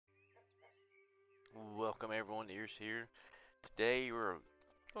Welcome everyone, Ears here. Today we're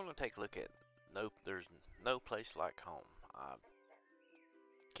going to take a look at There's No Place Like Home. I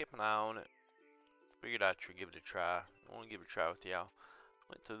kept an eye on it, figured I'd give it a try. I want to give it a try with y'all.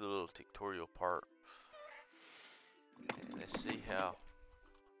 Went through the little tutorial part, and let's see how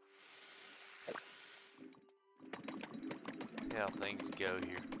things go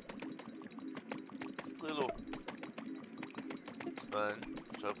here. It's fun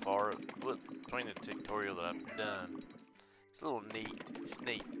so far. Between the tutorial that I've done, it's a little neat. It's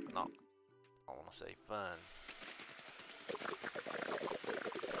neat, not I want to say fun.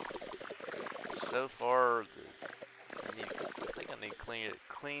 So far, I think I need to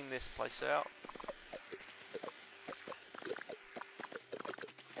clean this place out.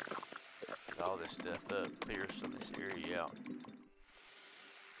 Get all this stuff up, clear some of this area out.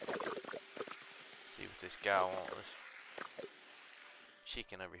 See what this guy wants. This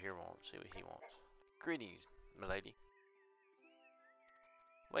chicken over here wants. See what he wants. Greetings, milady.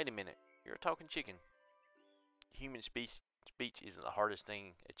 Wait a minute. You're a talking chicken. Human speech isn't the hardest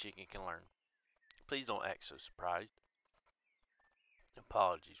thing a chicken can learn. Please don't act so surprised.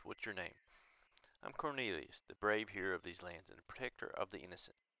 Apologies. What's your name? I'm Cornelius, the brave hero of these lands and the protector of the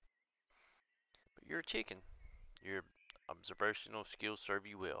innocent. But you're a chicken. Your observational skills serve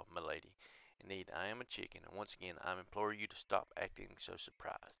you well, milady. Indeed, I am a chicken, and once again I implore you to stop acting so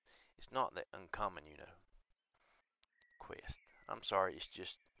surprised. It's not that uncommon, you know. Quest. I'm sorry, it's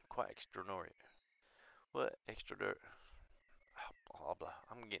just quite extraordinary. What extraordinary? Blah blah.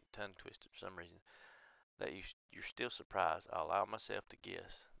 I'm getting tongue twisted for some reason. That you're still surprised. I allow myself to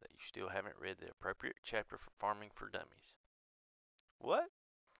guess that you still haven't read the appropriate chapter for farming for dummies. What?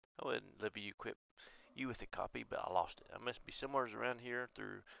 I wouldn't leave you with a copy, but I lost it. I must be somewhere around here.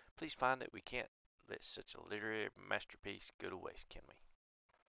 Please find it. We can't let such a literary masterpiece go to waste, can we?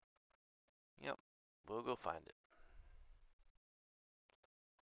 Yep, we'll go find it.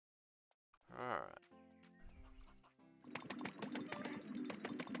 Alright.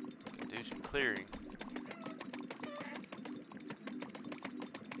 Can do some clearing.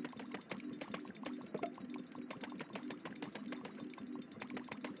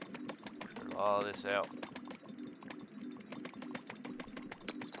 Clear all this out.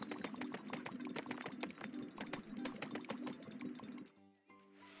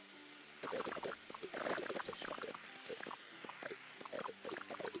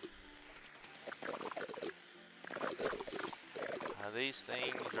 These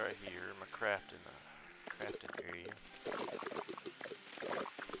things right here, my crafting area.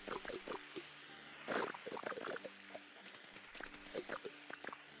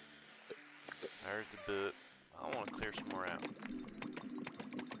 There's the book. I want to clear some more out.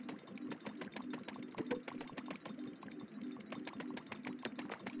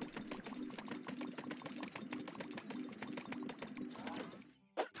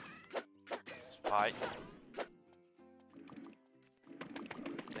 Let's fight.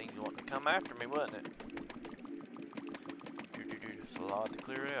 Things wanting to come after me, wasn't it? There's a lot to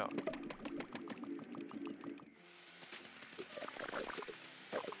clear out.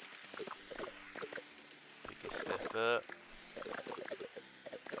 Pick this stuff up.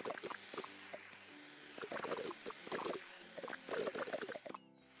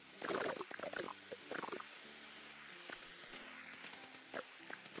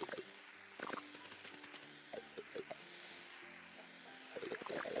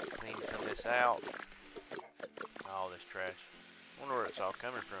 Clean some of this out. All this trash. I wonder where it's all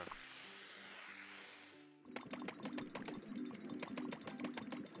coming from.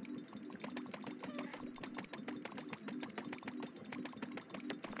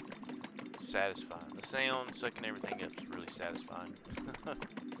 Satisfying. The sound sucking everything up is really satisfying. It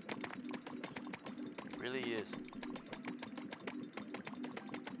really is.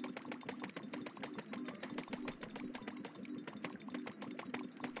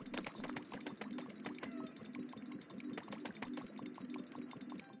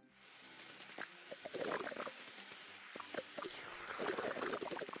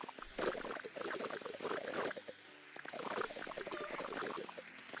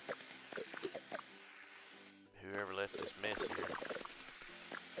 Whoever left this mess here.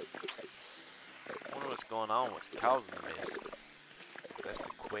 I wonder what's going on, what's causing the mess. That's the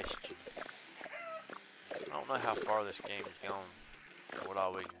question. I don't know how far this game has gone. What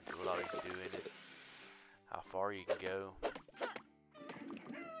all we can do in it. How far you can go.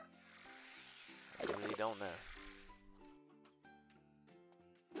 I really don't know.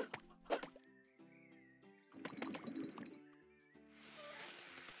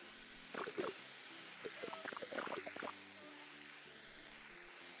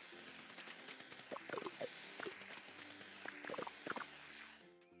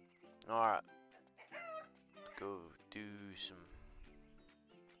 Alright, let's go do some.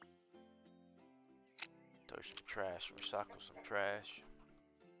 Throw some trash, recycle some trash.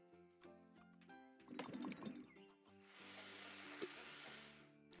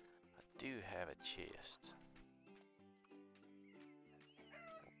 I do have a chest.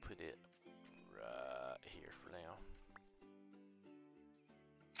 We'll put it right here for now.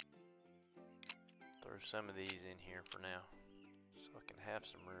 Throw some of these in here for now, so I can have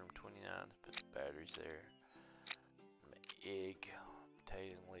some room. 29, put the batteries there. Egg,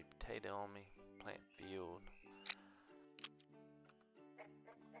 potato, leave potato on me. Plant field.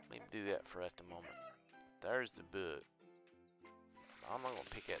 Let me do that for at the moment. There's the book. I'm not gonna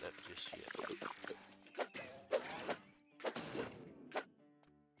pick that up just yet.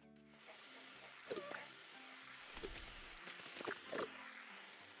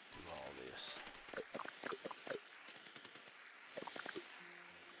 Do all this.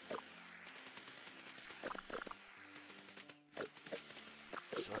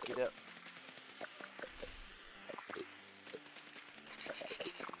 Suck it up.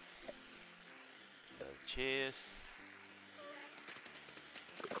 Another chest.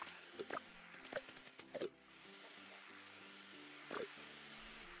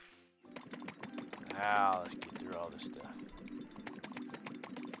 Now let's get through all this stuff.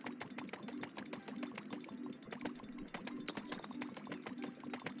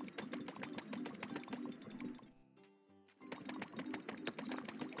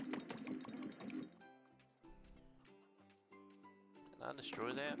 Did I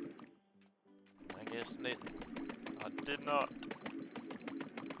destroy that? I guess it. I did not.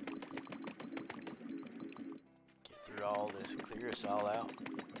 Get through all this, clear us all out.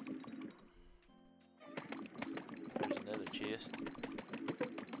 There's another chest.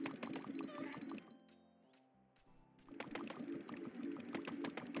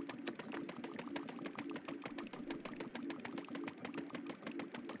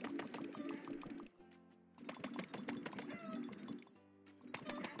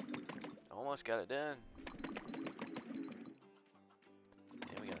 Almost got it done.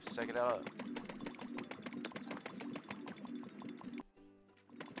 And we gotta suck it all up.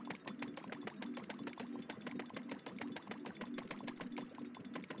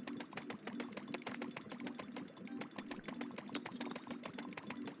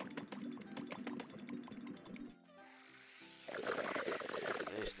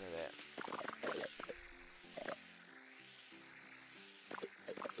 Listen to that.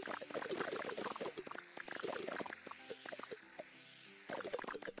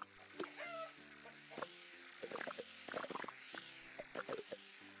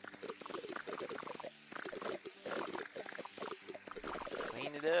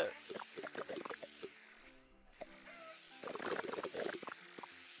 Clean it up.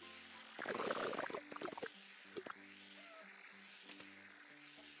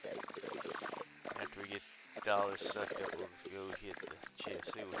 After we get all this sucked up, we'll go hit the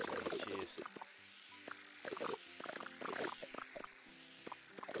chest. See what's in this chest.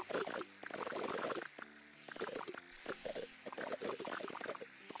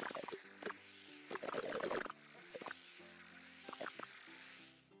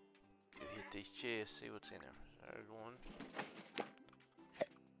 Go hit these chests. See what's in them. There's one.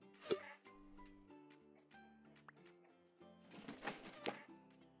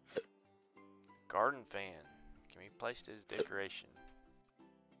 Garden fan. Can be placed as decoration.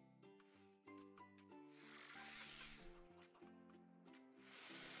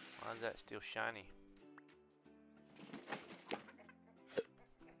 Why is that still shiny?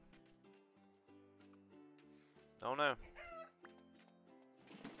 Don't know.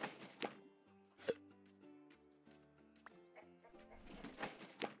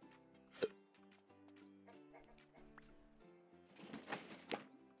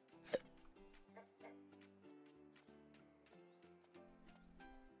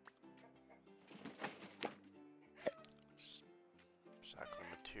 Recycle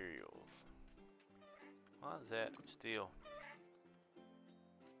materials. Why is that still?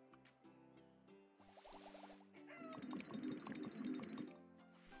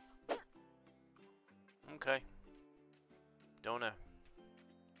 Okay. Don't know.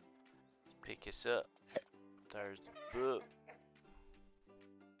 Pick this up. There's the book.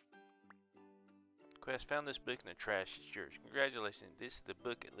 Quest, found this book in the trash. It's yours. Congratulations. This is the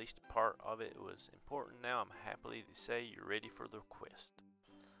book. At least a part of it was important. Now I'm happy to say you're ready for the quest.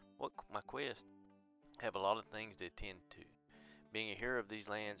 What my quest? I have a lot of things to attend to. Being a hero of these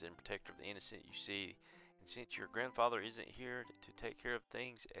lands and protector of the innocent, you see. And since your grandfather isn't here to take care of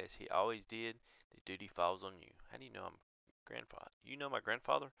things as he always did, the duty falls on you. How do you know I'm grandfather? You know my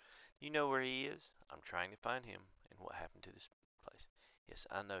grandfather? You know where he is? I'm trying to find him and what happened to this place. Yes,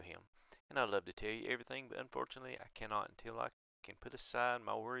 I know him, and I'd love to tell you everything, but unfortunately I cannot until I can put aside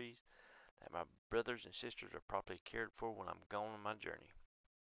my worries that my brothers and sisters are properly cared for when I'm gone on my journey.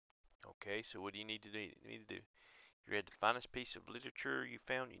 Okay, so what do you need to do? You read the finest piece of literature you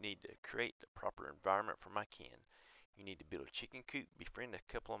found. You need to create the proper environment for my kin. You need to build a chicken coop, befriend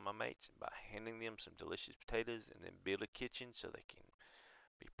a couple of my mates by handing them some delicious potatoes, and then build a kitchen so they can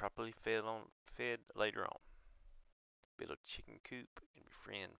be properly fed later on. Build a chicken coop and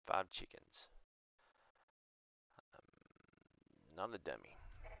befriend 5 chickens. Not a dummy.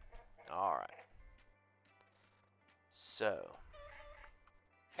 Alright. So,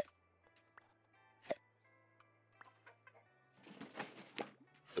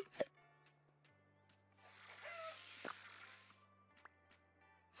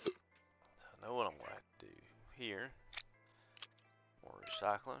 I know what I'm going to have to do here. More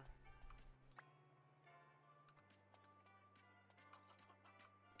recycling.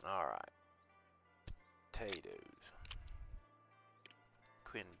 Alright. Potatoes.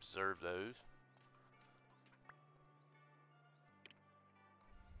 Go ahead and observe those.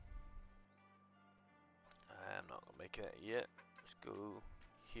 I'm not going to make that yet. Let's go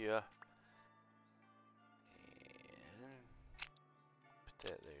here. And put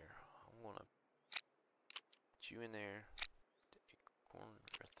that there. I'm going to put you in there. Acorn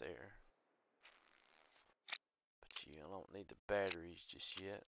right there. But I don't need the batteries just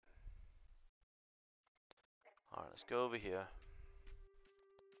yet. Alright, let's go over here.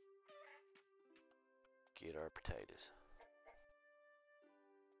 Get our potatoes.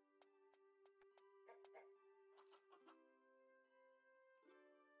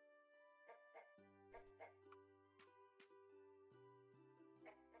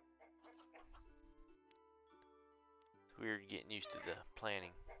 It's weird getting used to the planting.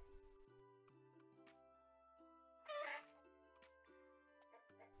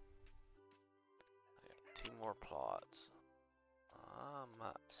 I got 2 more plots. I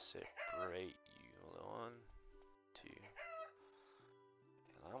might separate you. 1, 2.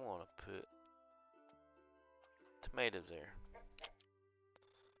 And I'm going to put tomatoes there.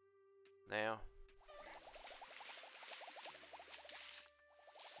 Now,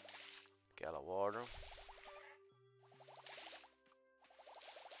 gotta water them.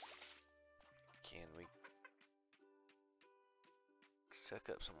 Can we suck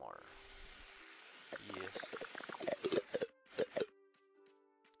up some water? Yes.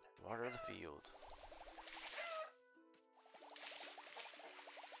 Water the field.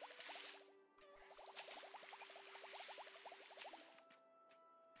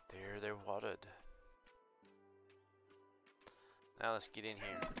 There, they're watered. Now let's get in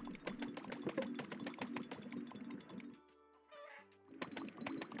here.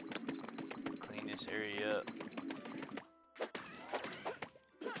 Clean this area up.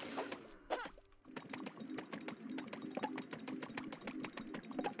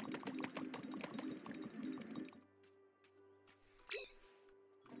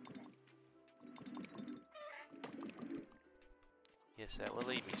 Yes, that will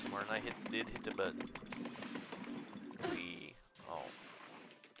lead me somewhere, and I did hit the button. Whee! Oh.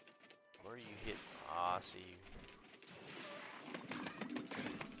 Where are you hitting? Ah, I see you.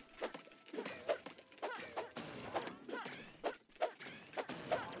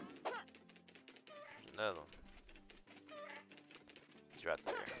 There's another one. He's right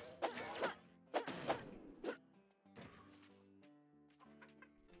there.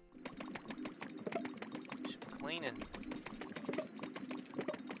 Some cleaning.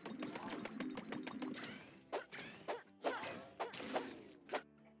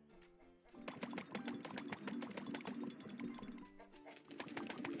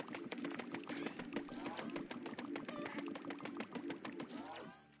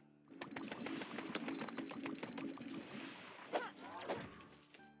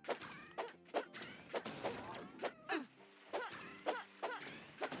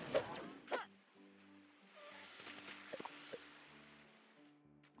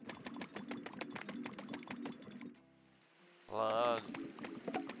 Well,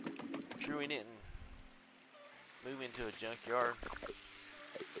 I'm sure we didn't move into a junkyard.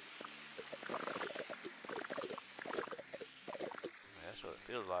 That's what it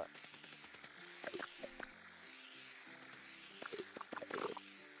feels like.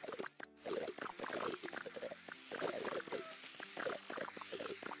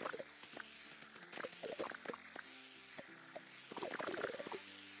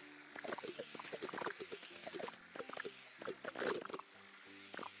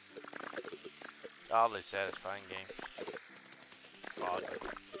 Oddly satisfying game. Oddly.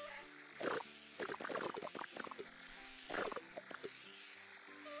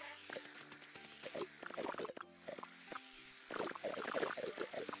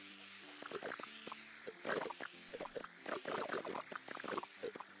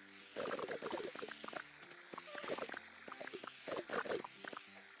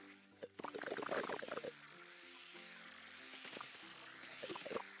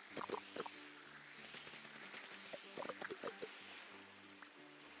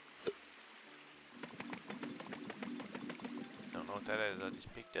 that as I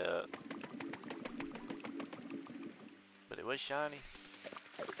just picked up. But it was shiny.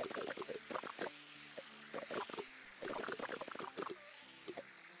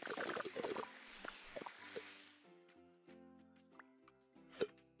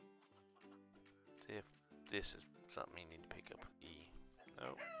 See if this is something you need to pick up. E.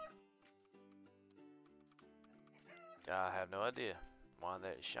 Nope. I have no idea why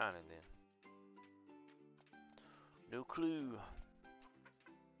that is shining then. No clue.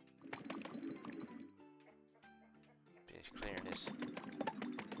 Finish clearing this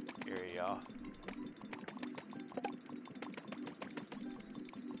area off.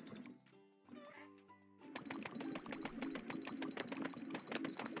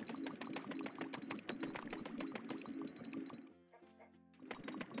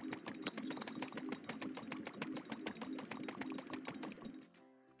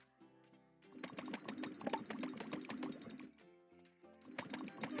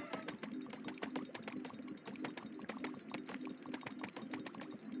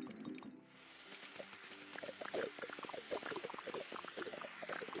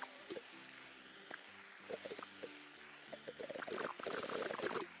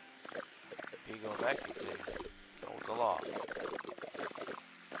 Going back again. That was a lot.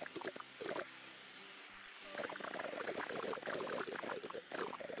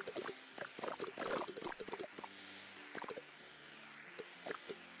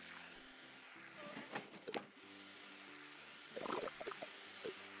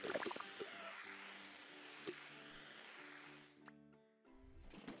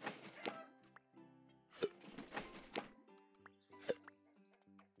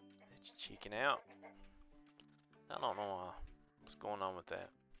 It's cheeking out. I don't know what's going on with that.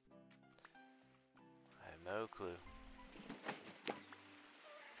 I have no clue.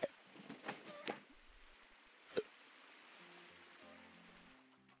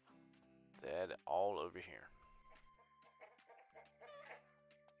 They had it all over here.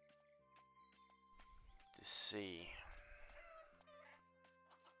 To see.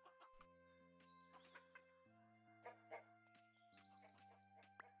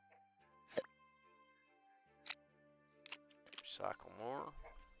 Recycle more.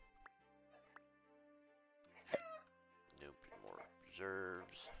 Nope, more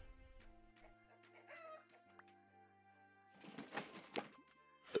reserves.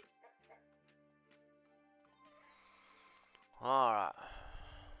 Alright.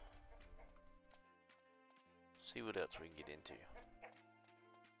 See what else we can get into.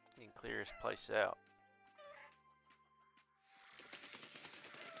 You can clear this place out.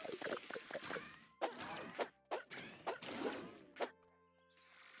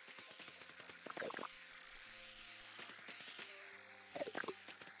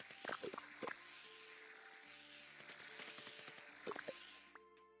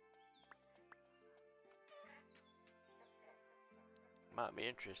 Might be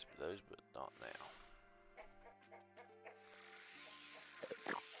interested in those, but not now.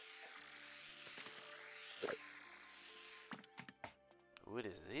 What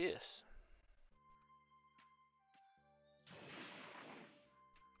is this?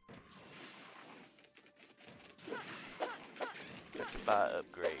 Got to buy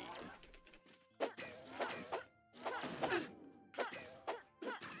upgrade.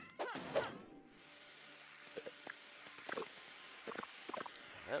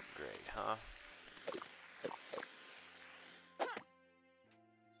 Upgrade, huh?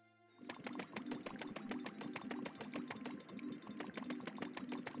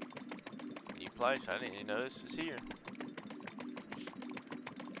 New place, I didn't even know this was here.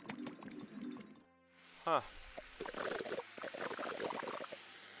 Huh.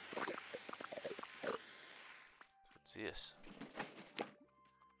 What's this?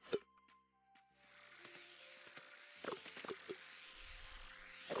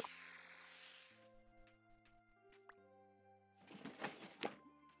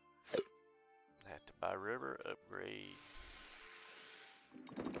 Have to buy river upgrade.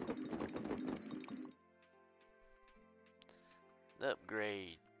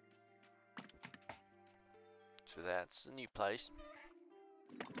 Upgrade. So that's the new place.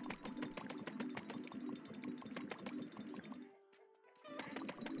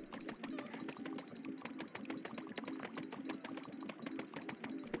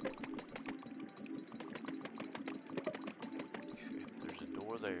 See if there's a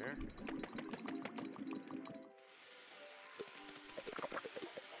door there.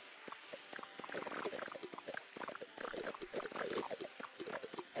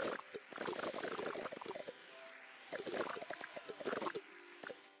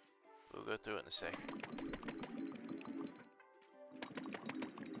 We'll go through it in a second.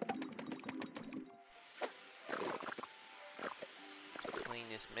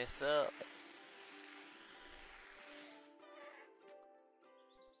 mess up.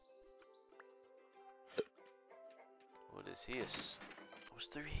 What is this? What's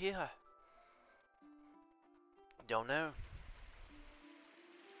through here? Don't know.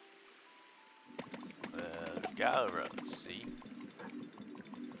 There's a guy over. Let's see.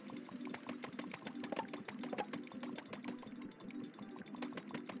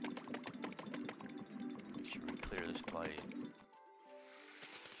 Make sure we clear this place.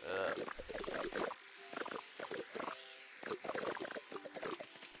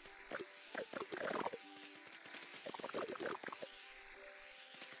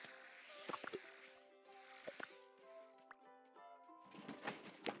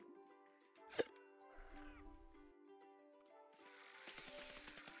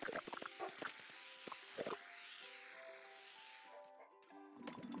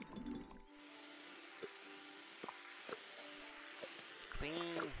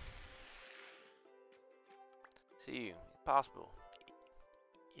 Clean. See, possible.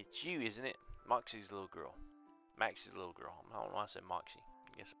 It's you, isn't it? Moxie's little girl. Maxie's little girl. I don't know why I said Moxie.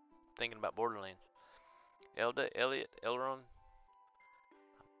 I guess I'm thinking about Borderlands. Elda, Elliot, Elrond.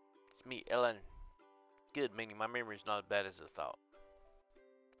 It's me, Ellen. Good, meaning my memory's not as bad as I thought.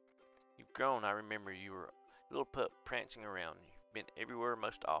 You've grown. I remember you were a little pup prancing around. You've been everywhere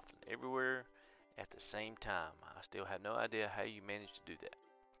most often. Everywhere at the same time. I still have no idea how you managed to do that.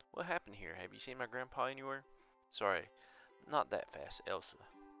 What happened here? Have you seen my grandpa anywhere? Sorry, not that fast, Elsa.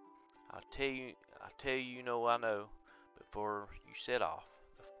 I'll tell you you know I know before you set off.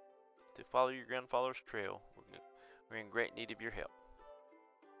 To follow your grandfather's trail, we're in great need of your help.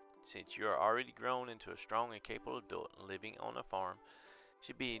 Since you are already grown into a strong and capable adult and living on a farm, it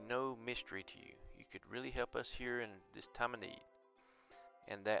should be no mystery to you. You could really help us here in this time of need.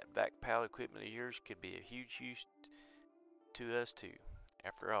 And that backpack equipment of yours could be a huge use to us too.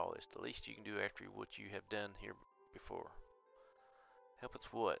 After all, it's the least you can do after what you have done here before. Help us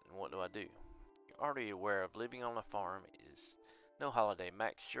what, and what do I do? You're already aware of living on a farm is no holiday.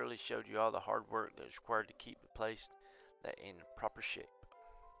 Max surely showed you all the hard work that is required to keep the place that in proper shape.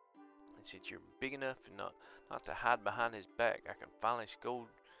 And since you're big enough and not to hide behind his back, I can finally scold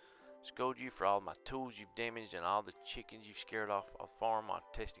you for all my tools you've damaged and all the chickens you've scared off a farm while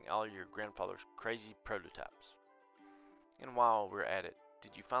testing all your grandfather's crazy prototypes. And while we're at it,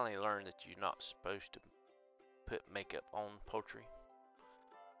 did you finally learn that you're not supposed to put makeup on poultry?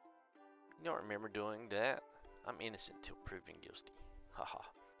 You don't remember doing that? I'm innocent till proven guilty. Haha.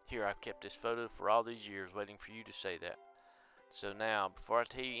 Here, I've kept this photo for all these years waiting for you to say that. So now, before I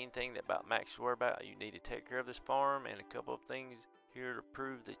tell you anything about Max to worry about, you need to take care of this farm and a couple of things here to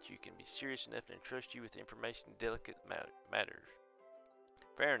prove that you can be serious enough to entrust you with information in delicate matters.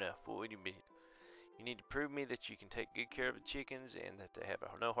 Fair enough. What would you be? You need to prove me that you can take good care of the chickens and that they have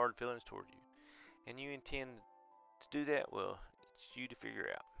no hard feelings toward you. And you intend to do that? Well, it's you to figure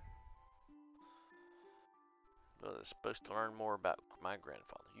out. Well, it's supposed to learn more about my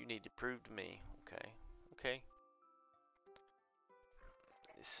grandfather. You need to prove to me. Okay. Okay.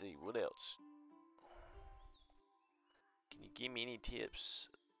 Let's see, what else? Can you give me any tips?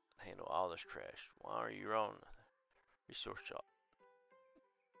 Handle all this trash. Why are you on resource shop?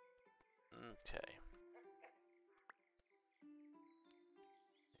 Okay.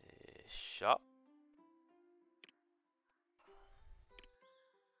 Shop.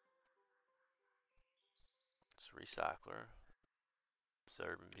 It's a recycler.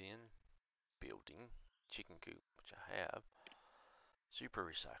 Serving bin. Building. Chicken coop, which I have. Super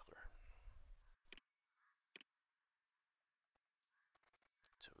recycler.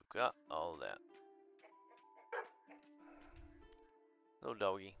 So we've got all that. Little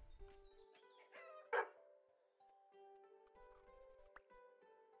doggy.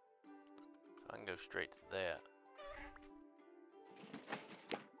 So I can go straight to that.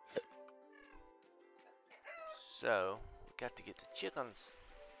 So, we got to get the chickens.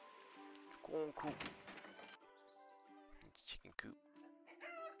 Corn coop. It's chicken coop.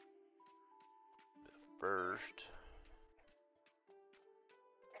 But first,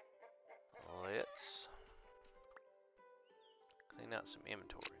 let's clean out some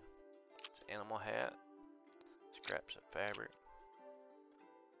inventory. It's an animal hat, scraps of fabric,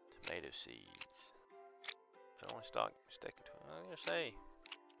 tomato seeds. They only stacked to, I'm gonna say,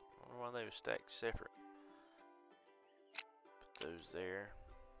 I wonder why they were stacked separate. Put those there.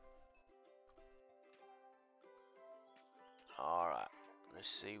 Alright, let's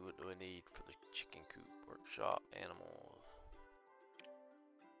see what do we need for the chicken coop. Workshop, animals.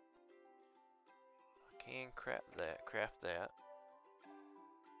 I can craft that.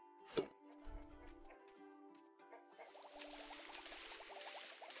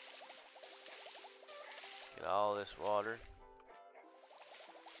 Get all this water.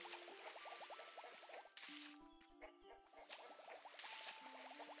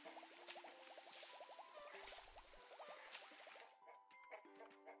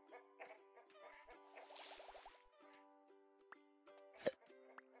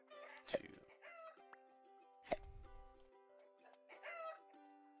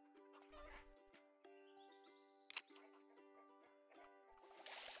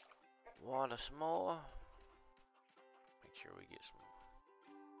 Water some more. Make sure we get some.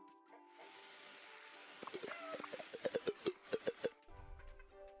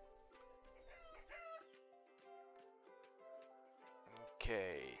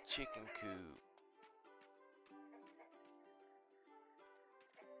 Okay, chicken coop.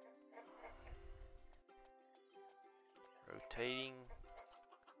 Rotating.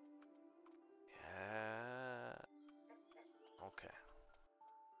 Okay.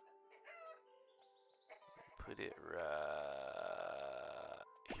 Put it right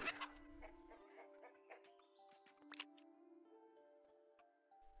here.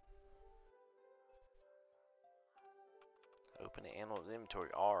 Open the animal's inventory,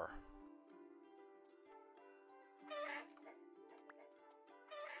 R.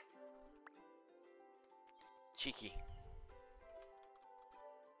 Cheeky.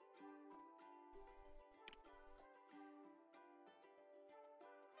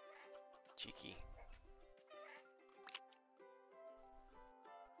 Cheeky.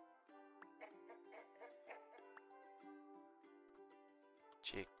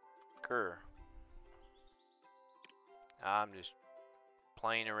 Chicker. I'm just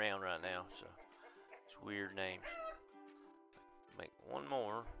playing around right now, so it's weird names. Make one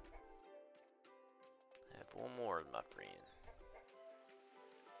more. Have one more, my friend.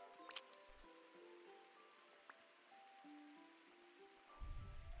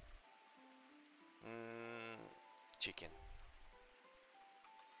 Chicken.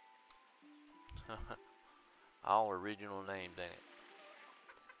 All original names, ain't it?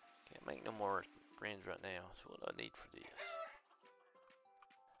 Can't make no more friends right now. So what do I need for this?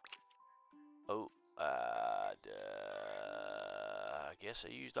 Oh, I guess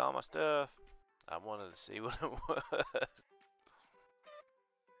I used all my stuff. I wanted to see what it was.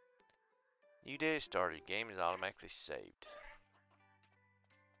 New day started. Game is automatically saved.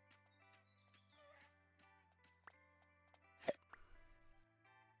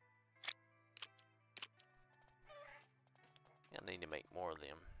 I need to make more of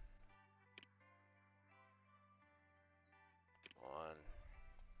them. 1,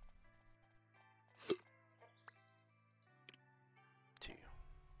 2.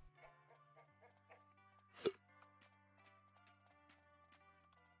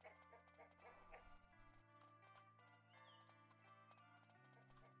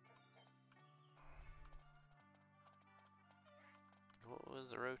 What was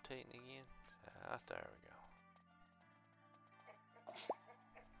the rotating again? There we go.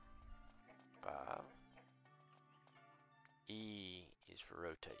 5. E is for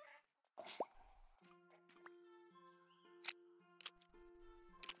rotate.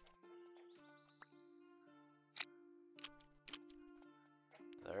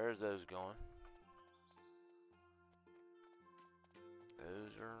 There's those going.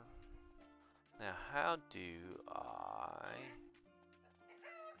 Those are... Now how do I...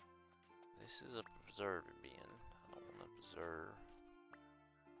 This is a preserve bin. I don't want to preserve.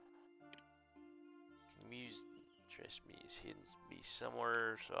 Use recipe is hidden be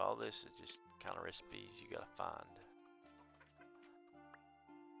somewhere, so all this is just kind of recipes you gotta find.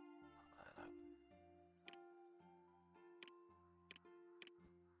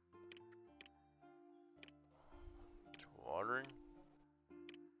 Watering.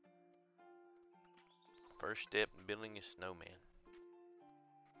 First step in building a snowman.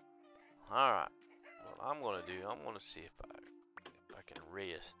 Alright. What I'm gonna do, I'm gonna see if I can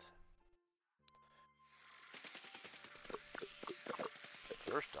rest.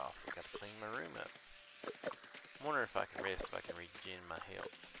 First off, I gotta clean my room up. I wonder if I can rest, if I can regen my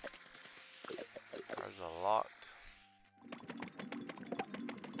health. There's a lot.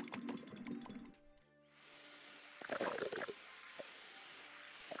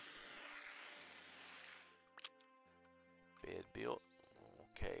 Bed built.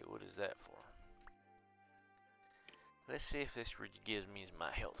 Okay, what is that for? Let's see if this gives me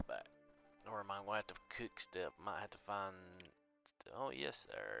my health back. Or am I going to have to cook stuff? Might have to find... Oh yes,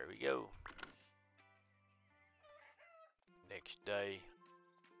 there we go. Next day.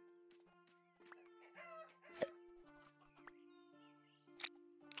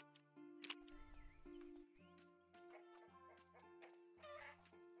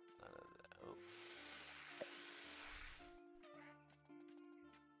 None of that. Oh.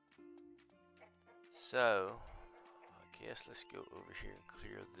 So, I guess let's go over here and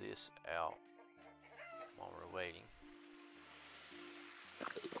clear this out while we're waiting.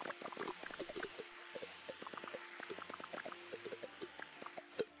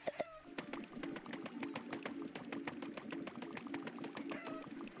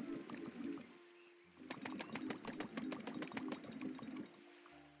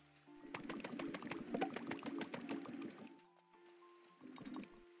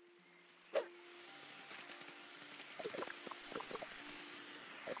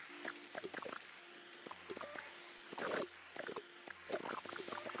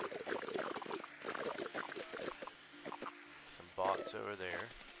 Some box over there.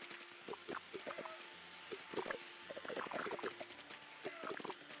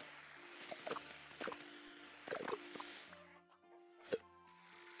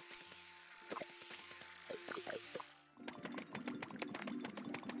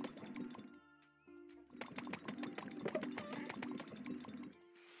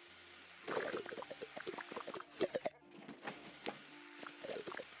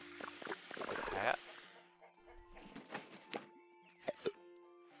 Hat.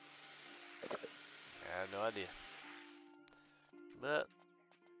 I have no idea. But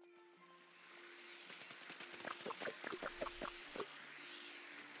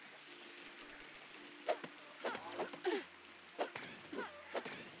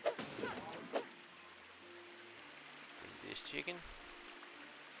this chicken.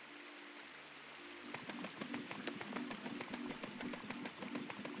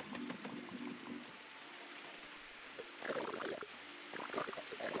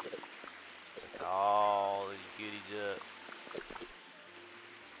 Took all these goodies up.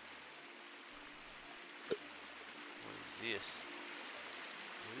 What is this?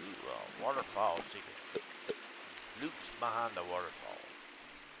 Ooh, a waterfall chicken. Loops behind the waterfall.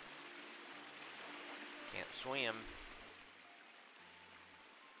 Can't swim.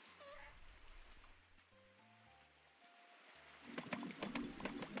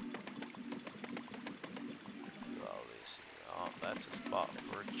 Do all this here. Oh, that's a spot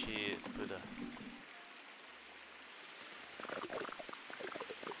for a kid. Put a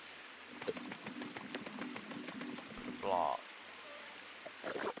block.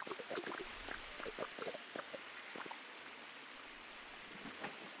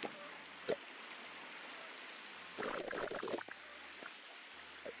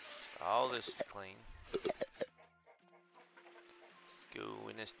 All this is clean. Let's go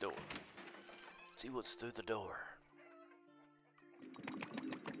in this door. See what's through the door.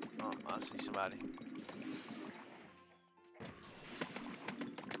 Oh, I see somebody.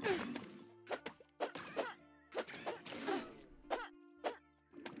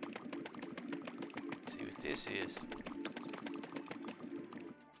 See what this is.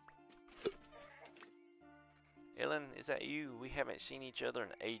 Ellen, is that you? We haven't seen each other in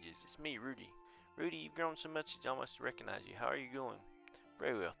ages. It's me, Rudy. Rudy, you've grown so much I almost recognize you. How are you going?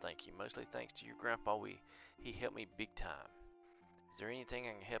 Very well, thank you. Mostly thanks to your grandpa. He helped me big time. Is there anything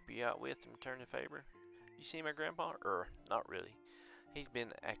I can help you out with to return the favor? You see my grandpa? Not really. He's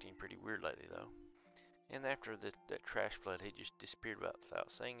been acting pretty weird lately, though. And after that trash flood, he just disappeared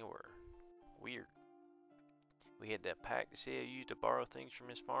without saying a word. Weird. We had that pact that said he used to borrow things from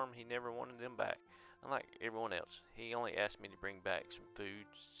his farm. He never wanted them back. Unlike everyone else, he only asked me to bring back some food,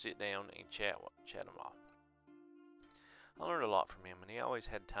 sit down, and chat him off. I learned a lot from him, and he always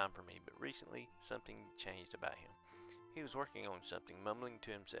had time for me, but recently, something changed about him. He was working on something, mumbling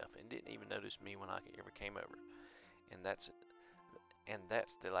to himself, and didn't even notice me when I ever came over. And that's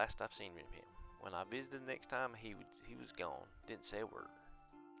the last I've seen of him. When I visited the next time, he was gone. Didn't say a word.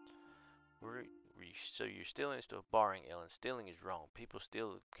 So you're still into borrowing, Ellen. Stealing is wrong. People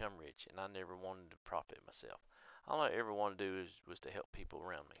steal to become rich, and I never wanted to profit myself. All I ever wanted to do was to help people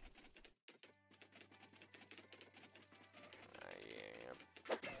around me.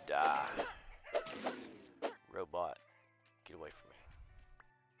 Die. Robot, get away from me.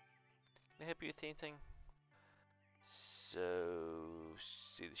 Can I help you with anything? So,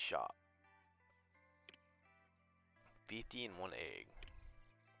 see the shop. 50 and 1 egg.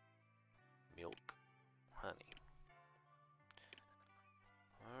 Milk. Honey.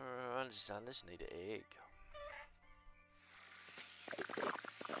 I just need an egg.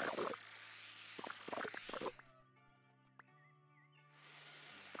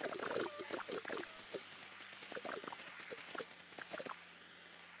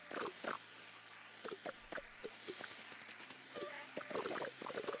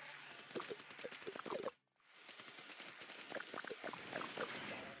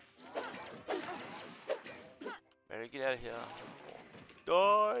 Better get out of here.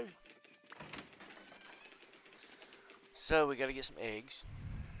 Die! So we gotta get some eggs.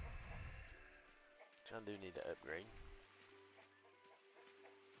 So I do need to upgrade.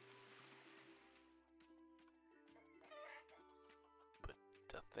 But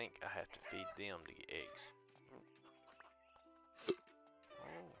I think I have to feed them to get eggs.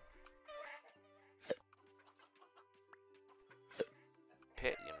 Oh.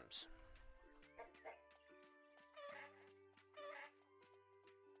 Petiums.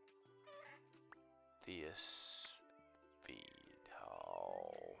 This feed.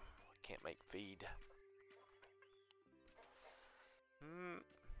 Oh, I can't make feed.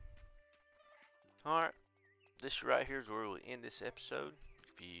 Alright, this right here is where we'll end this episode.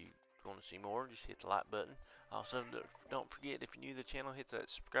 If you want to see more, just hit the like button. Also, don't forget, if you're new to the channel, hit that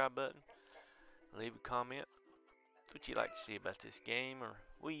subscribe button. Leave a comment. What you like to see about this game, or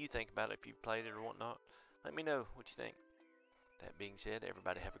what you think about it if you've played it or whatnot. Let me know what you think. That being said,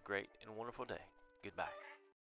 everybody have a great and wonderful day. Goodbye.